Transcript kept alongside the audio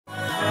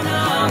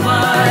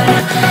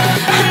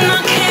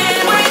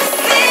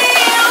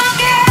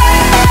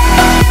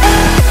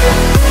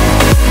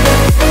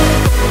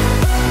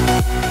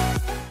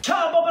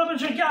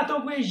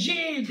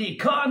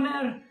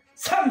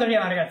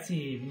Sampdoriano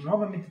ragazzi,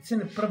 nuova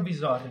meditazione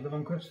provvisoria, devo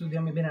ancora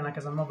studiarmi bene una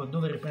casa nuova,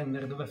 dove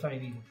riprendere, dove fare i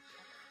video.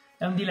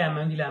 È un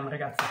dilemma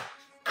ragazzi.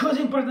 Cosa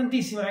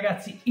importantissima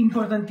ragazzi,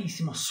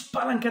 importantissimo,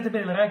 spalancate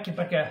bene le orecchie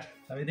perché,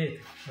 la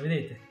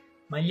vedete,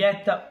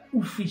 maglietta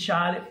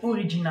ufficiale,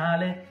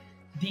 originale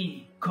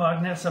di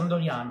Corner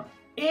Sampdoriano.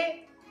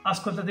 E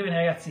ascoltate bene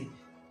ragazzi,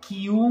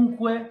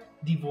 chiunque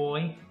di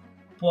voi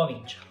può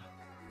vincerla.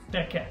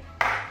 Perché?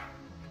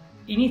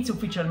 Inizia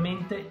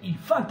ufficialmente il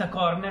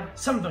FANTACORNER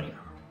Sampdoriano.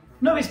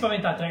 Non vi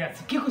spaventate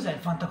ragazzi, che cos'è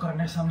il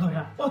FANTACORNER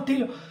Sampdoriano?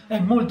 Oddio, è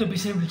molto più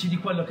semplice di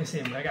quello che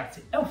sembra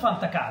ragazzi. È un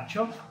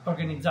fantacalcio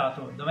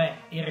organizzato da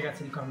me e i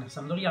ragazzi di Corner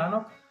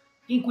Sampdoriano,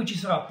 in cui ci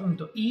sarà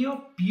appunto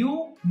io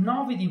più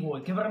 9 di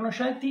voi che verranno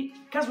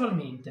scelti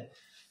casualmente.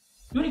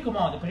 L'unico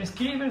modo per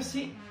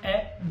iscriversi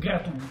è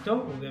gratuito,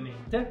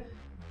 ovviamente,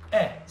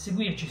 è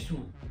seguirci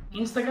su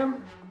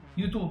Instagram,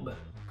 YouTube,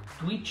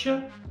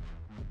 Twitch,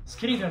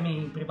 scrivermi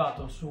in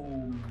privato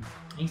su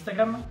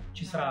Instagram,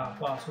 ci sarà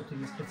qua sotto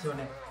in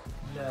descrizione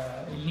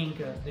il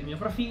link del mio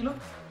profilo,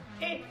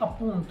 e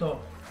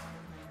appunto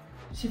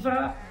si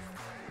farà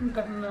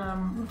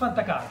un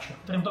fantacalcio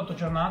 38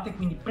 giornate,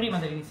 quindi prima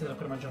dell'inizio della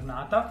prima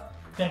giornata,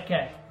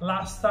 perché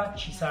l'asta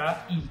ci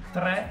sarà il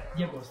 3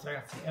 di agosto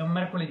ragazzi, è un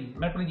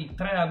mercoledì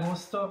 3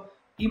 agosto,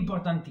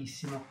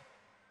 importantissimo.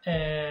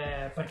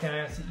 Perché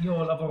ragazzi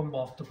io lavoro un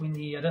botto,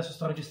 quindi adesso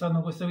sto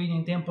registrando questo video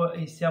in tempo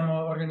e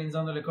stiamo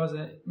organizzando le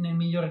cose nel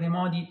migliore dei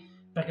modi,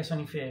 perché sono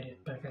in ferie,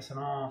 perché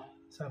sennò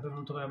sarebbe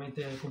venuto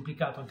veramente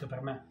complicato anche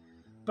per me.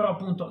 Però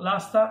appunto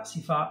l'asta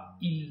si fa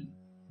il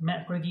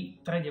mercoledì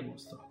 3 di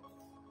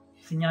agosto,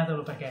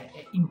 segnatelo perché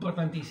è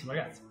importantissimo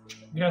ragazzi,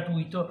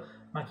 gratuito,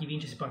 ma chi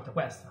vince si porta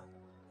questa.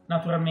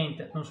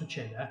 Naturalmente non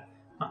succede,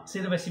 ma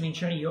se dovessi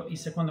vincere io, il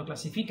secondo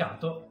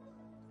classificato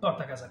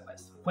porta a casa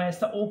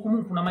questa o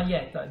comunque una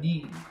maglietta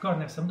di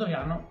Corner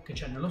Sampdoriano che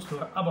c'è nello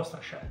store a vostra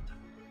scelta,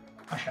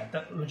 a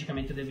scelta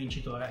logicamente del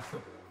vincitore.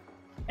 Ecco,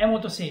 è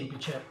molto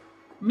semplice: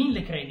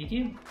 1000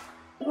 crediti,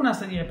 una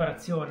asta di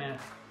riparazione,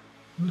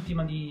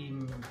 l'ultima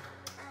di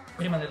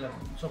prima del,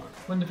 insomma,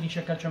 quando finisce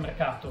il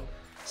calciomercato,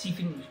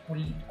 con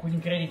gli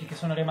crediti che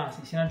sono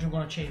rimasti se ne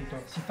aggiungono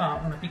 100, si fa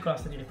una piccola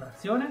asta di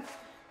riparazione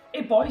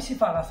e poi si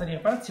fa l'asta di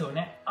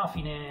riparazione a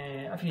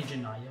fine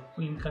gennaio,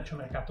 quindi il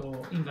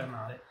calciomercato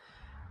invernale.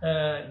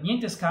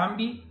 Niente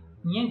scambi,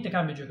 niente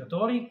cambio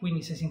giocatori,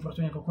 quindi se si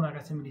infortuna qualcuno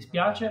ragazzi mi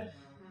dispiace.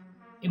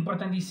 È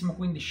importantissimo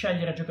quindi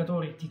scegliere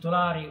giocatori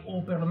titolari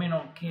o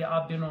perlomeno che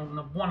abbiano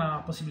una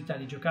buona possibilità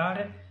di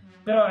giocare.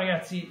 Però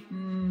ragazzi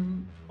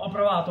ho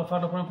provato a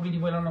farlo con alcuni di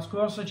voi l'anno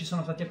scorso e ci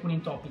sono stati alcuni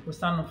intoppi.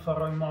 Quest'anno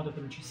farò in modo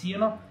che non ci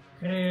siano,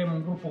 creeremo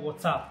un gruppo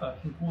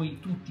WhatsApp in cui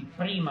tutti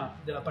prima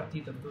della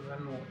partita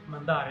dovranno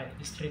mandare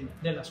gli screen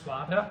della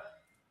squadra,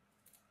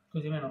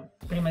 così almeno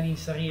prima di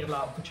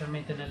inserirla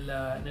ufficialmente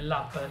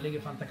nell'app Lega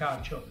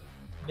Fantacalcio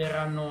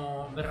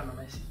verranno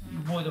messi.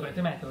 Voi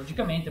dovrete mettere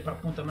logicamente, però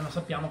appunto almeno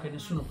sappiamo che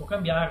nessuno può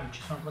cambiare, non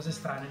ci sono cose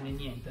strane né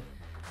niente.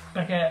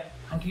 Perché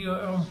anche io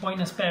ero un po'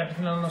 inesperto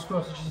fino all'anno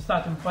scorso, ci sono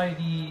stati un paio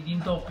di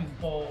intoppi un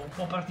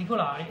po'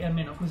 particolari e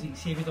almeno così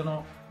si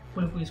evitano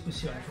quelle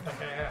discussioni,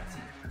 perché ragazzi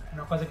è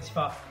una cosa che si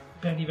fa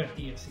per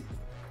divertirsi,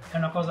 è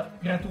una cosa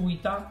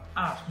gratuita.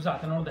 Ah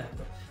scusate, non l'ho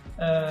detto.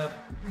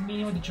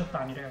 Minimo 18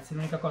 anni ragazzi,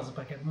 l'unica cosa,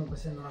 perché comunque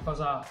essendo una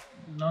cosa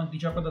non di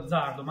gioco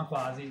d'azzardo ma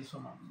quasi,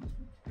 insomma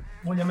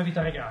vogliamo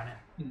evitare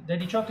grane, quindi dai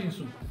 18 in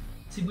su.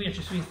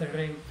 Seguirci su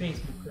Instagram,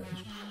 Facebook,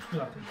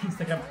 scusate,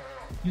 Instagram,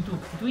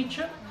 YouTube e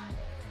Twitch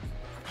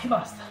e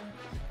basta,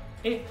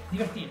 e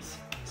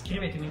divertirsi.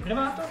 Scrivetemi in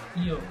privato,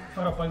 io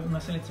farò poi una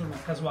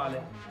selezione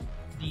casuale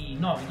di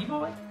 9 di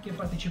voi che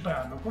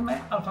parteciperanno con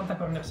me al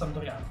FANTACORNER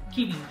Sampdoriano.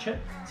 Chi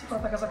vince si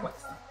porta a casa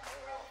questa.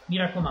 Mi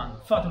raccomando,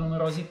 fate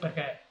numerosi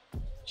perché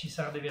ci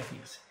sarà da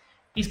divertirsi.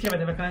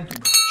 Iscrivetevi al canale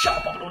YouTube.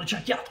 Ciao popolo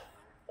cerchiato!